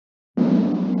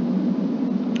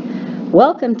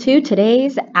Welcome to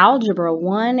today's Algebra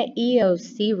 1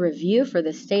 EOC review for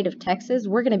the state of Texas.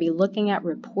 We're going to be looking at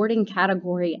reporting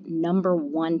category number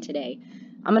 1 today.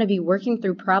 I'm going to be working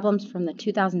through problems from the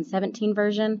 2017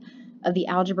 version of the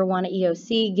Algebra 1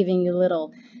 EOC, giving you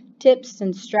little tips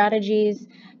and strategies,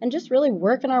 and just really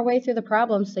working our way through the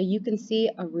problems so you can see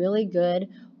a really good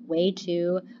way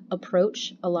to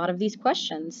approach a lot of these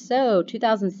questions. So,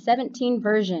 2017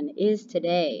 version is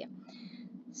today.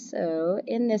 So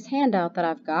in this handout that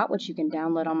I've got, which you can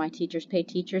download on my Teachers Pay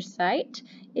Teachers site,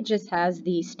 it just has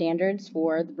the standards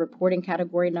for the reporting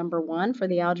category number 1 for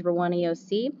the Algebra 1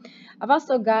 EOC. I've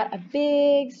also got a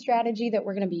big strategy that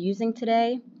we're going to be using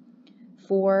today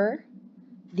for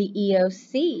the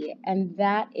EOC, and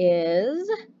that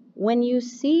is when you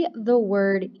see the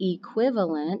word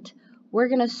equivalent, we're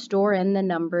going to store in the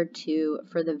number 2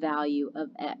 for the value of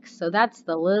x. So that's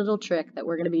the little trick that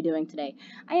we're going to be doing today.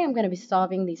 I am going to be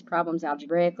solving these problems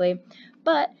algebraically,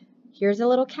 but here's a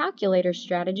little calculator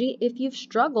strategy if you've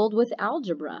struggled with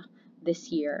algebra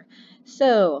this year.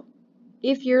 So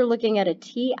if you're looking at a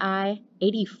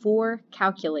TI-84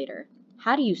 calculator,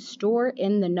 how do you store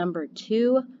in the number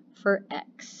 2 for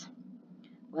x?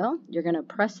 Well, you're going to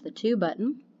press the 2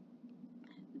 button.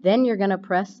 Then you're going to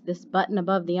press this button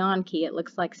above the on key. It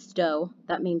looks like stow.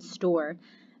 That means store.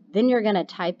 Then you're going to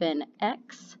type in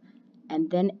x and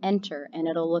then enter, and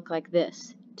it'll look like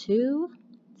this. 2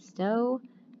 stow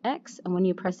x, and when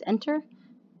you press enter,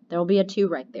 there will be a 2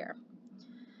 right there.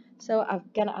 So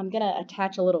I'm gonna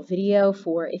attach a little video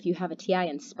for if you have a TI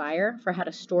Inspire for how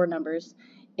to store numbers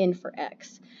in for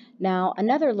x. Now,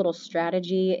 another little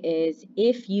strategy is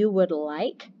if you would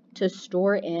like to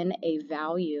store in a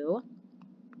value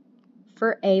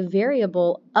for a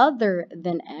variable other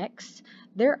than x,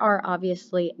 there are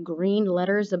obviously green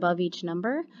letters above each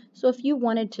number. So if you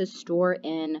wanted to store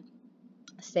in,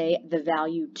 say, the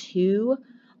value 2,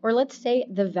 or let's say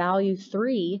the value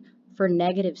 3 for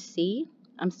negative c,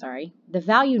 the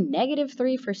value negative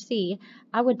 3 for c,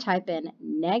 I would type in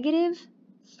negative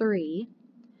 3,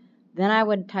 then I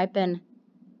would type in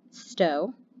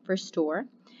stow for store,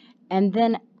 and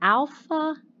then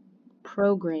alpha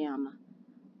program.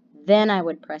 Then I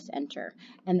would press enter,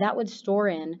 and that would store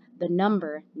in the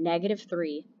number negative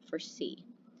 3 for C.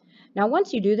 Now,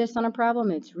 once you do this on a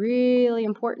problem, it's really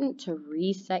important to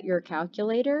reset your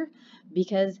calculator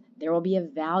because there will be a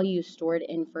value stored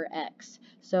in for x.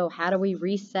 So how do we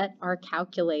reset our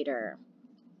calculator?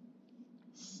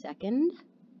 Second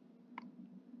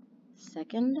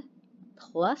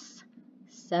plus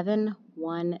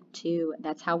 712.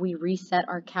 That's how we reset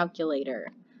our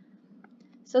calculator.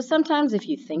 So sometimes if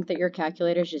you think that your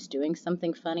calculator is just doing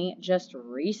something funny, just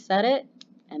reset it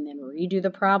and then redo the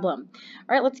problem. All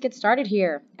right, let's get started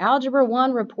here. Algebra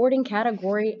 1 reporting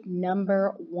category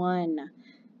number 1.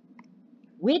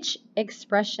 Which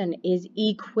expression is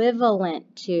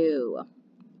equivalent to?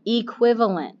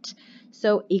 Equivalent.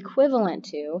 So equivalent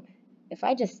to, if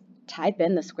I just type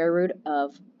in the square root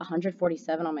of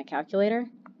 147 on my calculator,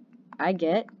 I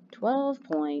get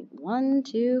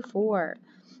 12.124.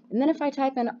 And then if I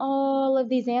type in all of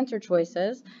these answer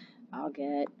choices, I'll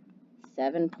get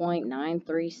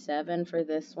 7.937 for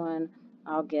this one.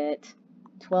 I'll get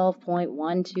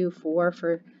 12.124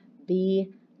 for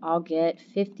B. I'll get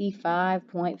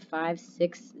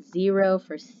 55.560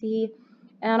 for C.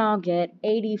 And I'll get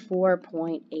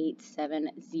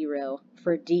 84.870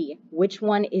 for D. Which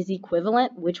one is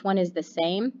equivalent? Which one is the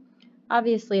same?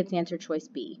 Obviously, it's answer choice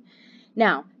B.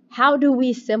 Now, how do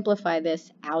we simplify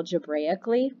this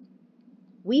algebraically?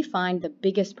 We find the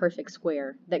biggest perfect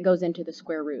square that goes into the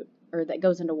square root, or that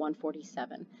goes into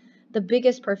 147. The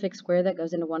biggest perfect square that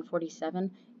goes into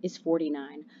 147 is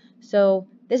 49. So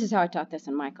this is how I taught this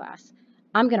in my class.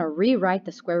 I'm going to rewrite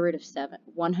the square root of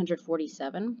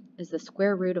 147 is the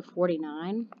square root of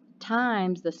 49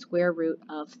 times the square root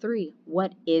of 3.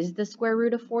 What is the square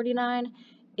root of 49?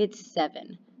 It's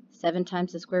 7. 7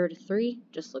 times the square root of 3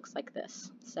 just looks like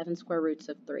this. 7 square roots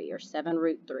of 3, or 7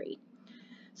 root 3.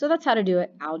 So that's how to do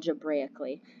it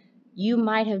algebraically. You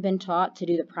might have been taught to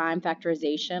do the prime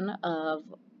factorization of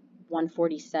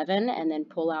 147 and then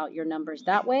pull out your numbers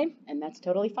that way, and that's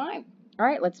totally fine. All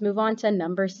right, let's move on to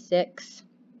number 6.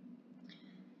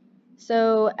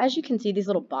 So as you can see, these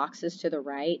little boxes to the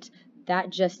right, that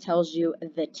just tells you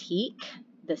the TEK,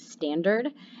 the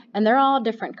standard, and they're all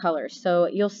different colors. So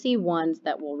you'll see ones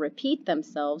that will repeat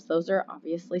themselves. Those are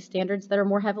obviously standards that are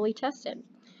more heavily tested.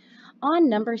 On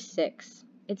number 6,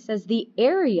 it says the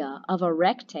area of a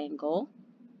rectangle,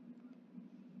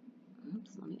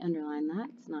 let me underline that,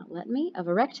 it's not letting me, of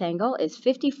a rectangle is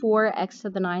 54 x to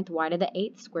the 9th y to the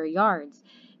 8th square yards.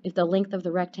 If the length of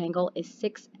the rectangle is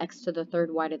 6x to the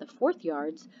third y to the fourth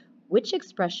yards, which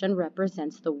expression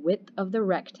represents the width of the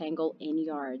rectangle in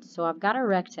yards? So I've got a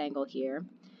rectangle here.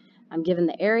 I'm given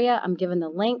the area, I'm given the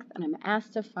length, and I'm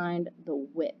asked to find the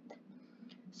width.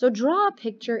 So draw a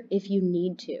picture if you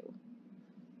need to.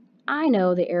 I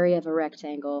know the area of a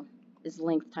rectangle is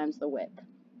length times the width,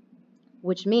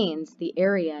 which means the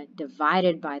area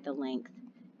divided by the length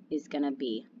is going to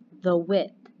be the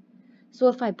width. So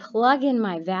if I plug in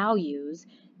my values,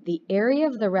 the area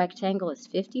of the rectangle is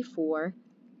 54,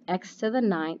 x to the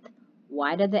 9th,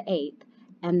 y to the 8th,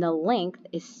 and the length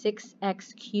is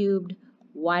 6x cubed,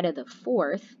 y to the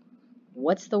 4th.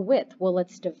 What's the width? Well,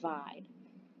 let's divide.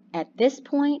 At this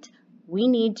point, we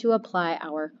need to apply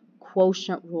our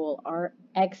quotient rule, our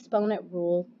exponent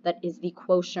rule that is the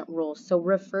quotient rule. So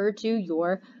refer to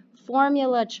your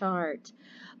formula chart.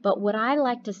 But what I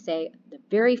like to say, the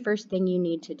very first thing you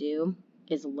need to do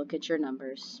is look at your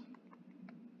numbers.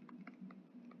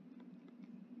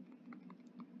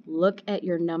 Look at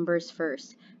your numbers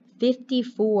first.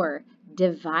 54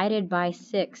 divided by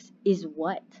 6 is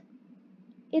what?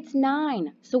 It's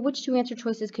 9. So which two answer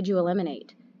choices could you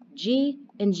eliminate? G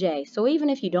and J. So even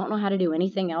if you don't know how to do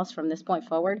anything else from this point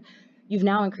forward, you've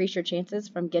now increased your chances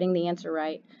from getting the answer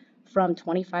right from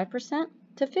 25%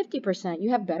 to 50%.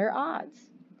 You have better odds.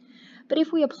 But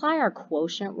if we apply our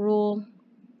quotient rule,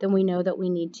 then we know that we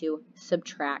need to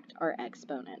subtract our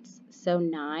exponents. So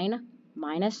 9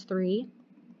 minus 3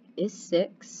 is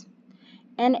 6,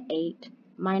 and 8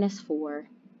 minus 4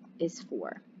 is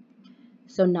 4.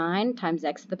 So 9 times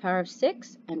x to the power of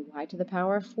 6 and y to the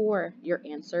power of 4. Your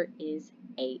answer is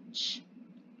H.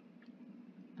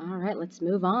 All right, let's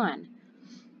move on.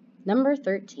 Number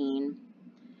 13.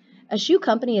 A shoe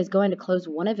company is going to close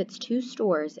one of its 2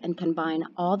 stores and combine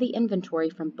all the inventory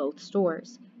from both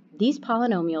stores. These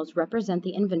polynomials represent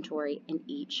the inventory in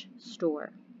each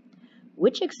store.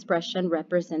 Which expression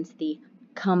represents the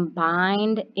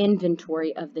combined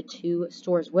inventory of the 2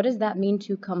 stores? What does that mean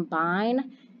to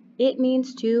combine? It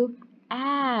means to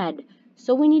add.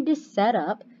 So we need to set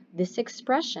up this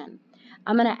expression.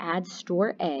 I'm going to add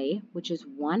store A, which is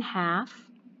 1/2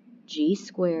 g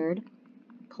squared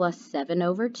plus 7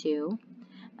 over 2.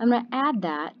 I'm going to add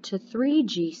that to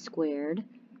 3g squared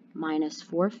minus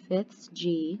 4/5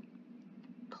 g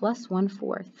plus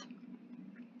 1/4.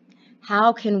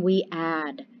 How can we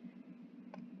add?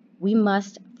 We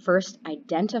must first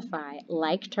identify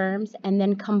like terms and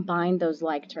then combine those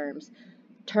like terms.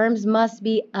 Terms must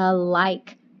be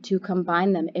alike to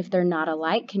combine them. If they're not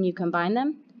alike, can you combine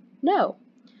them? No.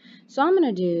 So I'm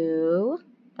going to do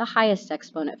the highest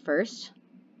exponent first.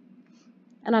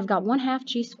 And I've got 1/2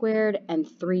 g squared and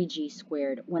 3g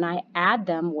squared. When I add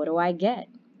them, what do I get?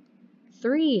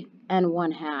 3 and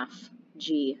 1/2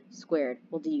 g squared.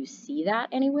 Well, do you see that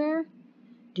anywhere?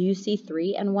 Do you see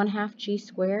 3 and 1/2 g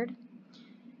squared?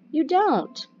 You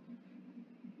don't.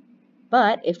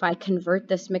 But if I convert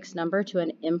this mixed number to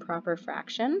an improper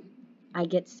fraction, I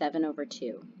get 7 over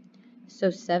 2. So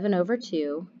 7 over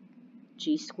 2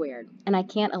 g squared. And I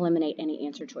can't eliminate any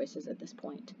answer choices at this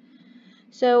point.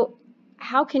 So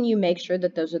how can you make sure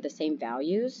that those are the same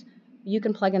values? You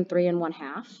can plug in 3 and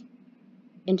 1/2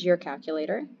 into your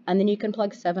calculator, and then you can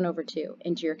plug 7 over 2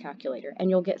 into your calculator, and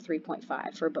you'll get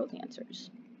 3.5 for both answers.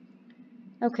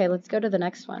 Okay, let's go to the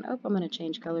next one. Oh, I'm going to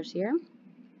change colors here.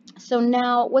 So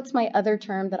now, what's my other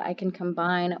term that I can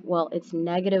combine? Well, it's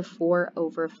negative 4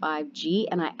 over 5g,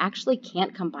 and I actually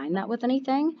can't combine that with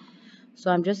anything. So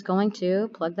I'm just going to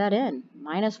plug that in.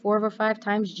 Minus 4 over 5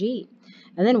 times g.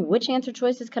 And then which answer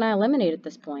choices can I eliminate at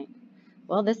this point?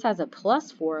 Well, this has a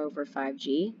plus 4 over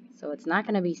 5g, so it's not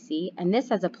going to be C. And this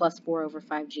has a plus 4 over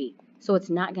 5g, so it's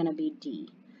not going to be D.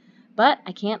 But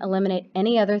I can't eliminate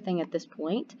any other thing at this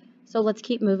point, so let's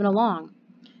keep moving along.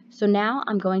 So now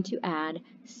I'm going to add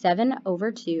 7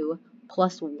 over 2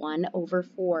 plus 1 over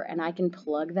 4, and I can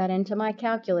plug that into my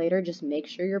calculator. Just make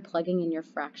sure you're plugging in your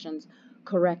fractions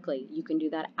correctly. You can do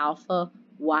that alpha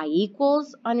y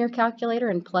equals on your calculator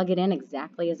and plug it in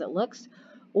exactly as it looks.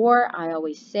 Or I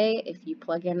always say, if you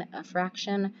plug in a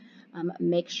fraction,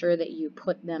 make sure that you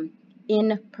put them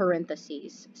in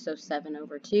parentheses. So 7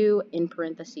 over 2 in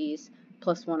parentheses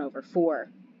plus 1 over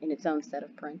 4 in its own set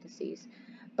of parentheses.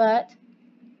 But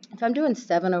if I'm doing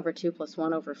 7 over 2 plus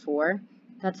 1 over 4,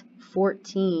 that's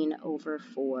 14 over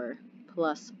 4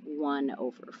 plus 1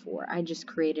 over 4. I just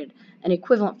created an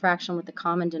equivalent fraction with the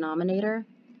common denominator,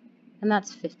 and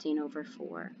that's 15 over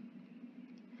 4.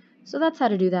 So that's how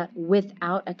to do that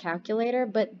without a calculator,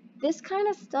 but this kind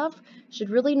of stuff should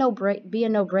really be a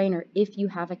no-brainer if you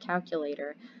have a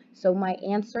calculator. So my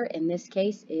answer in this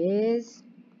case is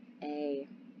A.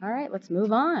 All right, right, let's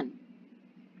move on.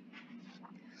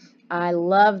 I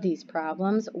love these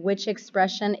problems. Which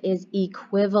expression is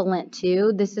equivalent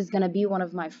to? This is going to be one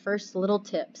of my first little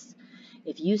tips.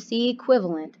 If you see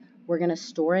equivalent, we're going to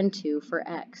store in 2 for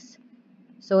x.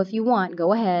 So if you want,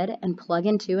 go ahead and plug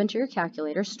in 2 into your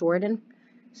calculator, store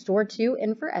 2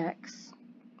 in for x.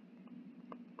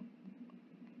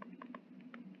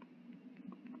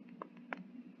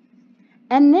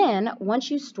 And then once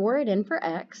you store it in for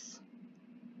x,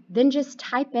 then just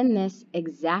type in this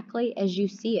exactly as you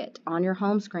see it on your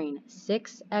home screen.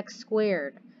 6x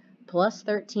squared plus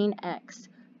 13x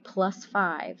plus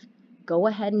 5. Go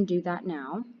ahead and do that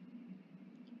now.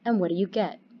 And what do you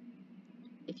get?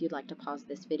 If you'd like to pause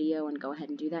this video and go ahead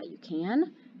and do that, you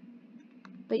can.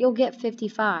 But you'll get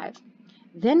 55.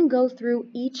 Then go through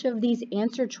each of these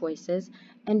answer choices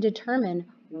and determine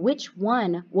which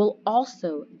one will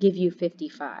also give you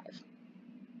 55.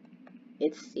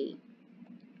 It's C,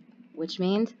 which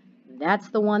means that's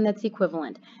the one that's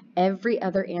equivalent. Every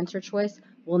other answer choice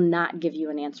will not give you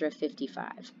an answer of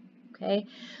 55. Okay,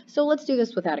 so let's do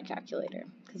this without a calculator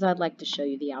because I'd like to show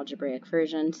you the algebraic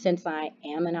version since I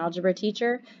am an algebra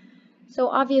teacher. So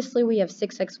obviously we have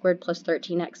 6x squared plus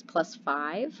 13x plus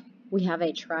 5. We have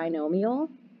a trinomial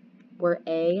where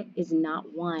a is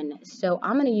not 1. So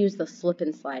I'm going to use the slip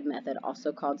and slide method,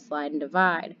 also called slide and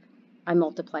divide. I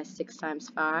multiply 6 times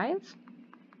 5.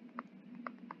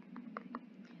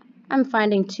 I'm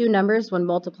finding two numbers when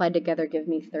multiplied together give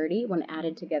me 30, when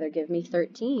added together give me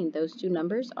 13. Those two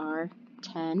numbers are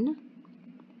 10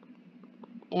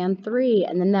 and 3.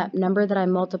 And then that number that I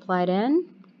multiplied in,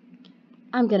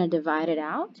 I'm going to divide it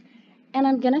out, and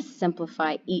I'm going to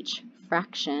simplify each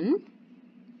fraction.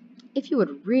 If you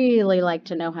would really like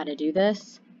to know how to do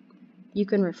this, you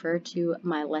can refer to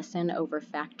my lesson over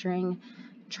factoring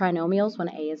trinomials when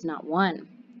a is not 1.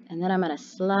 And then I'm going to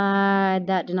slide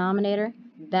that denominator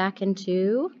back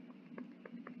into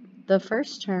the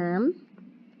first term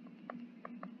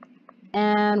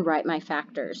and write my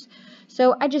factors.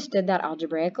 So I just did that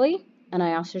algebraically, and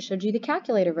I also showed you the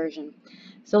calculator version.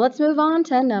 So let's move on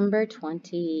to number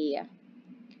 20.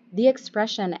 The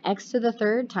expression x to the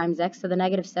third times x to the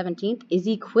negative 17th is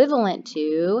equivalent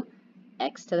to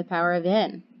x to the power of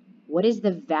n. What is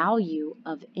the value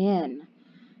of n?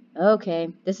 Okay,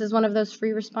 this is one of those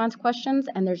free response questions,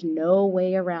 and there's no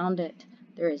way around it.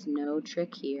 There is no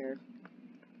trick here.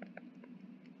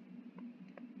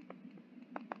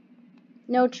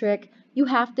 No trick. You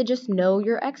have to just know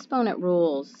your exponent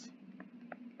rules.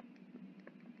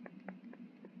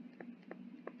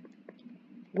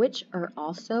 Which are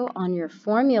also on your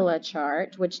formula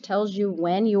chart, which tells you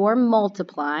when you're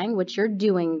multiplying, which you're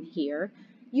doing here,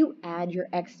 you add your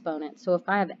exponent. So if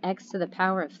I have x to the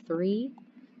power of 3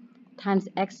 times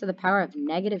x to the power of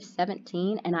negative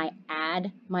 17, and I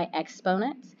add my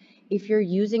exponents, if you're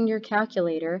using your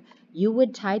calculator, you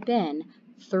would type in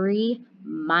 3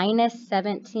 minus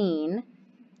 17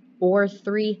 or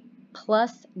 3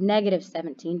 plus negative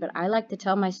 17, but I like to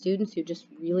tell my students who just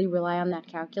really rely on that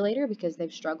calculator because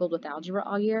they've struggled with algebra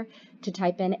all year to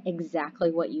type in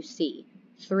exactly what you see,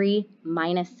 3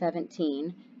 minus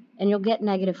 17, and you'll get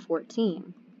negative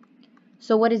 14.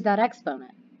 So what is that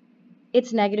exponent?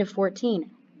 It's negative 14.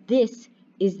 This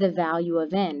is the value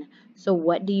of n. So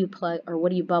what do you plug, or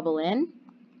what do you bubble in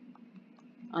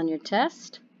on your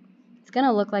test? It's going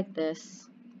to look like this.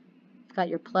 You've got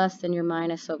your plus and your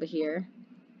minus over here.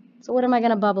 So what am I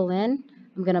going to bubble in?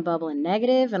 I'm going to bubble in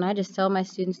negative, and I just tell my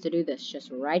students to do this. Just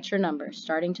write your numbers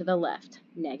starting to the left,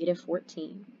 negative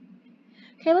 14.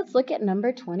 Okay, let's look at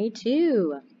number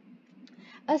 22.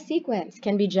 A sequence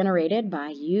can be generated by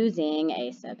using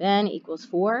a sub n equals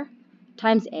 4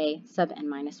 times a sub n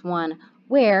minus 1,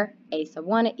 where a sub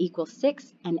 1 equals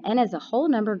 6 and n is a whole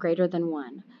number greater than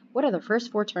 1. What are the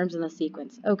first 4 terms in the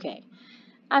sequence? Okay.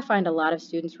 I find a lot of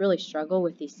students really struggle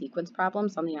with these sequence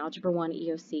problems on the Algebra 1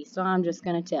 EOC, so I'm just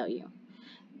going to tell you.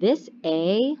 This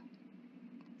a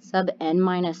sub n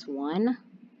minus 1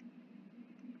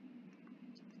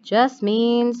 just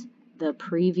means the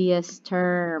previous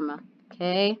term,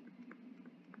 okay?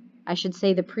 I should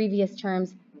say the previous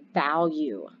term's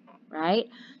value, right?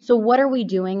 So what are we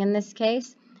doing in this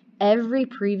case? Every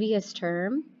previous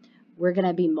term, we're going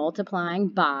to be multiplying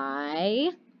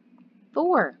by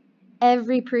 4.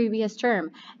 Every previous term.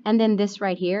 And then this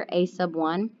right here, a sub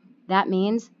 1, that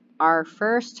means our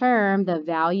first term, the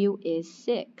value is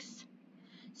 6.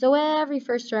 So every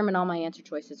first term in all my answer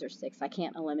choices are 6. I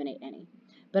can't eliminate any.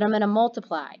 But I'm going to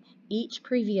multiply each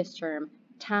previous term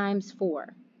times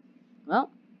 4. Well,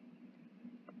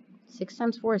 6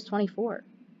 times 4 is 24.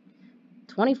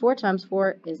 24 times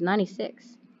 4 is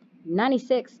 96.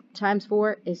 96 times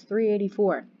 4 is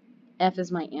 384. F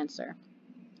is my answer.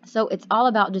 So it's all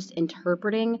about just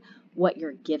interpreting what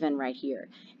you're given right here.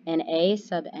 And A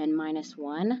sub n minus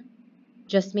 1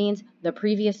 just means the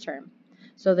previous term.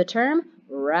 So the term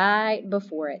right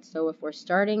before it. So if we're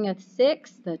starting at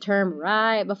 6, the term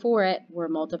right before it, we're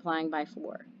multiplying by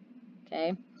 4.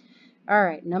 Okay? All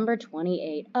right, number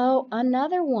 28. Oh,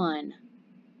 another one.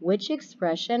 Which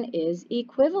expression is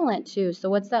equivalent to? So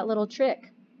what's that little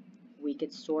trick? We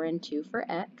could store in 2 for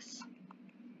x.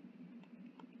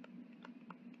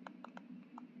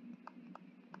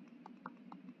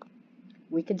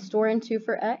 We could store in 2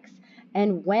 for x.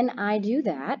 And when I do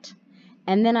that,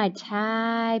 and then I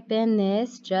type in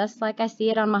this just like I see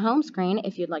it on my home screen,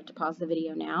 if you'd like to pause the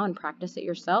video now and practice it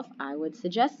yourself, I would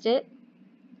suggest it.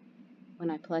 When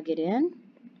I plug it in,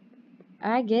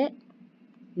 I get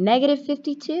negative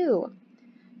 52.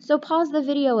 So pause the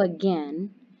video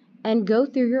again and go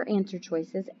through your answer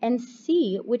choices and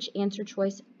see which answer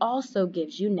choice also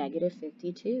gives you negative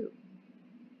 52.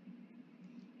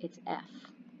 It's F.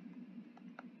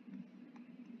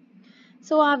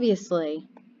 So obviously,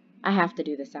 I have to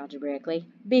do this algebraically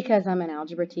because I'm an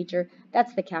algebra teacher.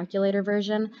 That's the calculator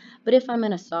version. But if I'm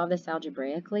going to solve this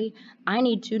algebraically, I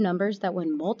need two numbers that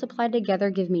when multiplied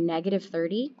together give me negative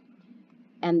 30.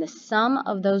 And the sum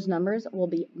of those numbers will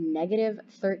be negative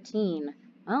 13.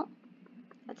 Well,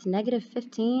 that's negative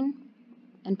 15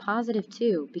 and positive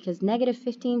 2 because negative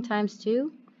 15 times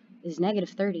 2 is negative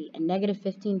 30 and negative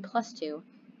 15 plus 2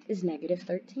 is negative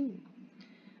 13.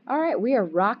 All right, we are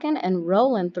rocking and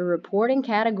rolling through reporting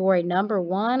category number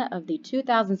 1 of the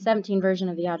 2017 version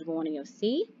of the Algebra 1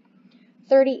 EOC.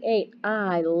 38,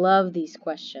 I love these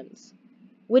questions.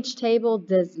 Which table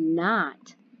does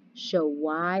not show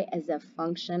y as a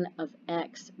function of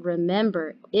x?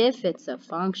 Remember, if it's a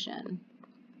function,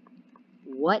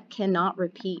 what cannot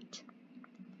repeat?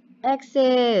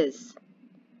 X's.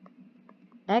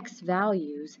 X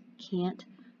values can't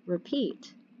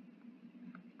repeat.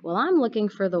 Well, I'm looking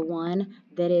for the one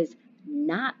that is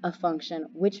not a function,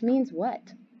 which means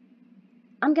what?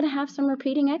 I'm going to have some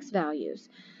repeating x values.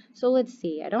 So let's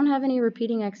see. I don't have any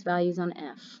repeating x values on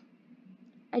F.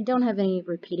 I don't have any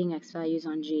repeating x values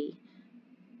on G.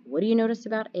 What do you notice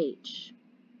about H?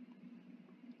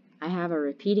 I have a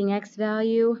repeating x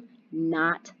value,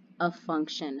 not a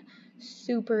function.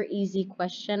 Super easy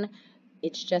question.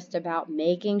 It's just about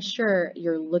making sure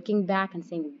you're looking back and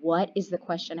saying, what is the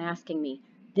question asking me?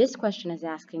 This question is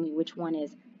asking me which one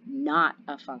is not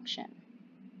a function.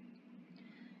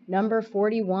 Number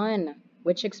 41,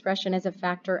 which expression is a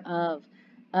factor of?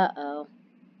 Uh-oh.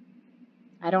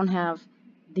 I don't have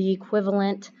the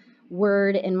equivalent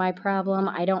word in my problem.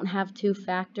 I don't have two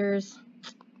factors.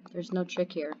 There's no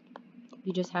trick here.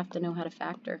 You just have to know how to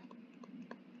factor.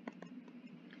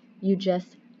 You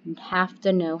just have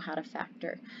to know how to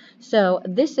factor. So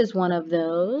this is one of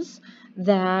those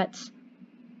that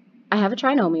I have a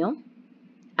trinomial.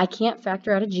 I can't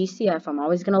factor out a GCF. I'm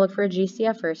always going to look for a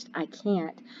GCF first. I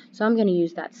can't. So I'm going to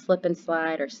use that slip and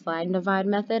slide or slide and divide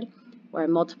method where I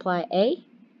multiply A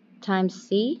times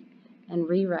C and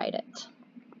rewrite it.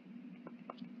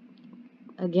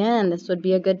 Again, this would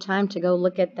be a good time to go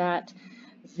look at that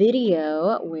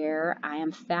video where I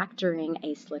am factoring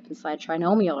a slip and slide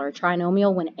trinomial or a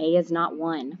trinomial when A is not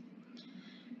 1.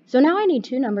 So now I need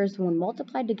two numbers when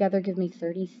multiplied together give me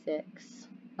 36.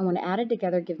 And when added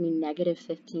together, give me negative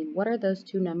 15. What are those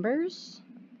two numbers?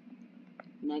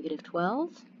 Negative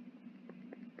 12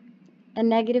 and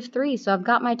negative 3. So I've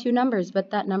got my two numbers, but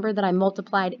that number that I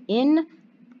multiplied in,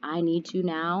 I need to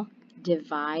now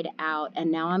divide out.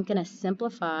 And now I'm going to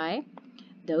simplify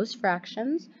those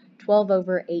fractions. 12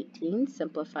 over 18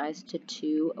 simplifies to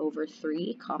 2 over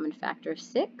 3, common factor of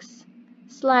 6.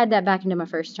 Slide that back into my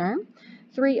first term.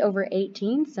 3 over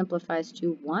 18 simplifies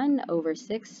to 1 over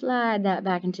 6. Slide that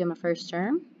back into my first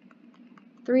term.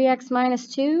 3x minus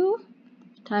 2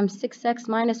 times 6x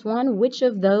minus 1. Which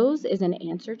of those is an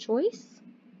answer choice?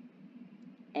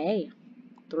 A.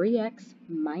 3x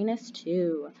minus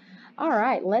 2. All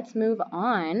right, let's move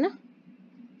on.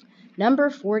 Number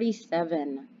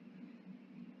 47.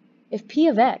 If p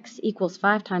of x equals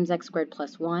 5 times x squared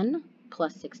plus 1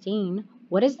 plus 16,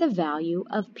 what is the value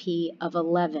of p of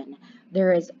 11?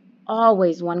 There is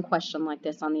always one question like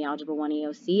this on the Algebra 1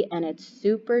 EOC, and it's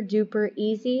super duper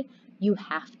easy. You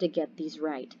have to get these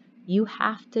right. You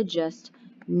have to just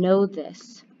know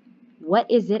this.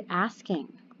 What is it asking?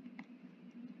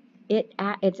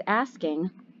 It's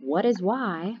asking, what is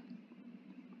y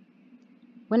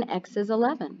when x is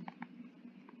 11?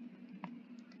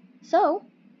 So,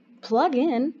 plug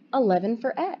in 11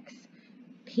 for x.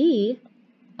 P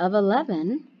of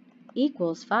 11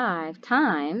 equals 5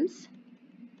 times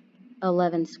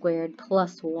 11 squared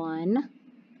plus 1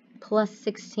 plus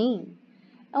 16.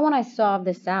 And when I solve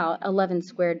this out, 11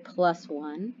 squared plus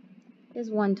 1 is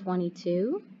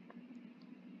 122.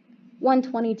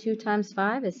 122 times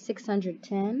 5 is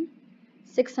 610.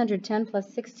 610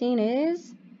 plus 16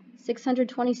 is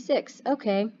 626.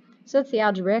 Okay, so that's the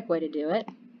algebraic way to do it.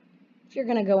 If you're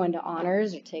going to go into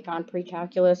honors or take on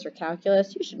pre-calculus or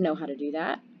calculus, you should know how to do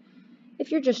that.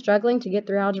 If you're just struggling to get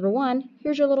through Algebra 1,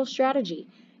 here's your little strategy.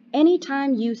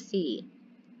 Anytime you see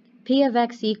P of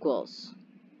x equals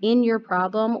in your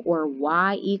problem or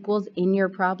y equals in your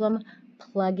problem,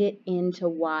 plug it into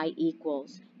y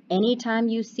equals. Anytime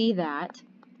you see that,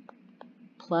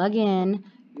 plug in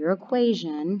your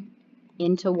equation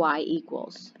into y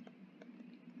equals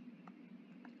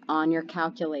on your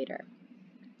calculator.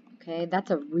 Okay,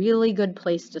 that's a really good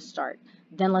place to start.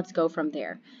 Then let's go from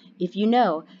there. If you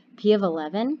know P of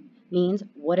 11 means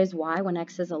what is y when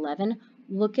x is 11,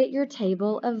 look at your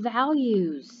table of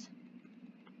values.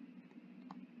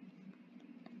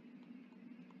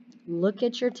 Look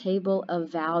at your table of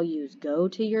values. Go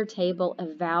to your table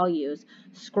of values.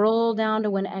 Scroll down to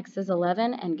when x is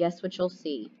 11, and guess what you'll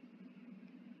see?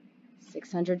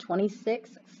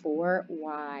 626 for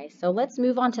y. So let's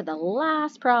move on to the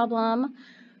last problem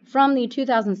from the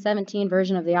 2017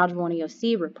 version of the Algebra 1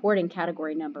 EOC, reporting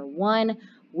category number 1.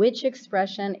 Which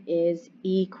expression is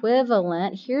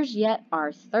equivalent? Here's yet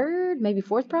our third, maybe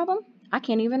fourth problem? I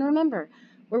can't even remember.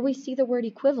 Where we see the word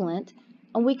equivalent,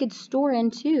 and we could store in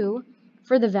 2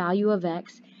 for the value of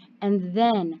x, and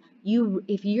then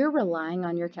if you're relying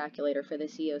on your calculator for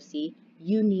this EOC,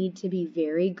 you need to be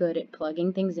very good at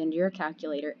plugging things into your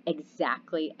calculator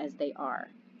exactly as they are.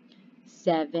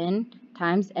 7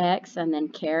 times x and then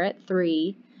caret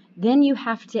 3. Then you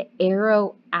have to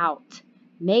arrow out.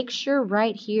 Make sure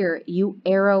right here you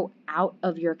arrow out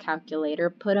of your calculator.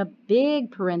 Put a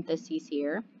big parenthesis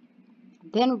here.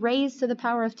 Then raise to the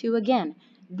power of 2 again.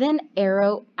 Then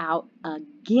arrow out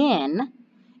again.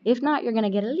 If not, you're going to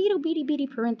get a little bitty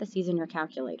parentheses in your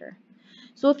calculator.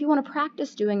 So if you want to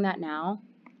practice doing that now,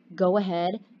 go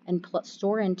ahead and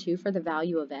store in 2 for the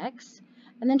value of x,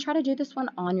 and then try to do this one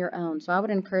on your own. So I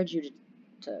would encourage you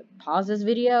to pause this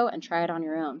video and try it on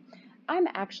your own. I'm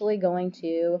actually going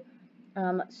to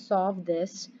solve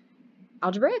this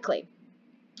algebraically.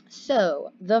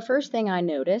 So the first thing I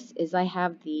notice is I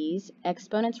have these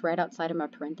exponents right outside of my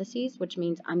parentheses, which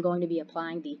means I'm going to be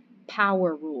applying the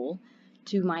power rule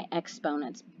to my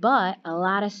exponents. But a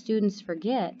lot of students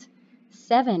forget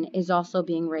 7 is also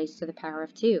being raised to the power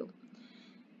of 2.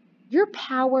 Your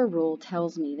power rule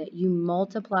tells me that you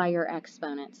multiply your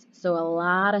exponents. So a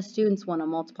lot of students want to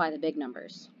multiply the big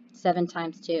numbers. 7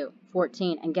 times 2,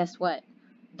 14. And guess what?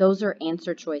 Those are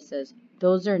answer choices.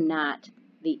 Those are not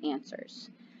the answers.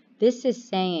 This is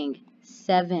saying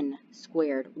 7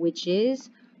 squared, which is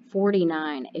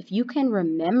 49. If you can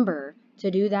remember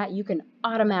to do that, you can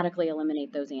automatically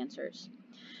eliminate those answers.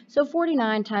 So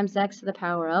 49 times x to the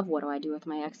power of, what do I do with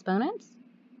my exponents?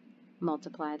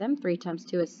 Multiply them. 3 times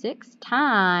 2 is 6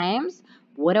 times,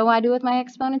 what do I do with my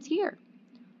exponents here?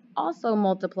 Also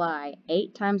multiply.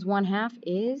 8 times 1/2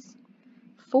 is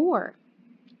 4.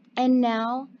 And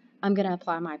now I'm going to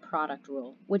apply my product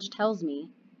rule, which tells me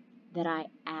that I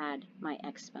add my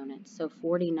exponents. So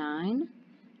 49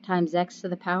 times x to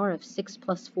the power of 6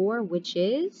 plus 4, which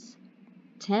is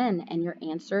 10, and your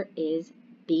answer is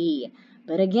B.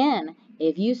 But again,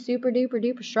 if you super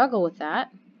duper struggle with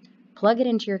that, plug it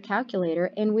into your calculator,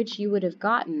 in which you would have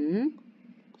gotten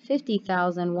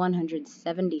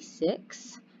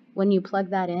 50,176 when you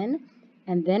plug that in.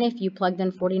 And then if you plugged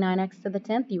in 49x to the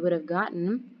 10th, you would have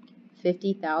gotten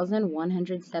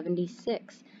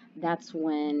 50,176. That's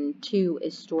when 2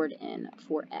 is stored in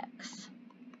for x.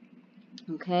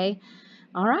 Okay?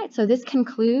 All right, so this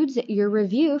concludes your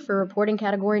review for reporting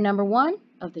category number 1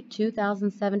 of the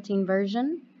 2017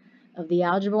 version of the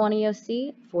Algebra 1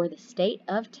 EOC for the state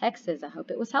of Texas. I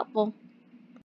hope it was helpful.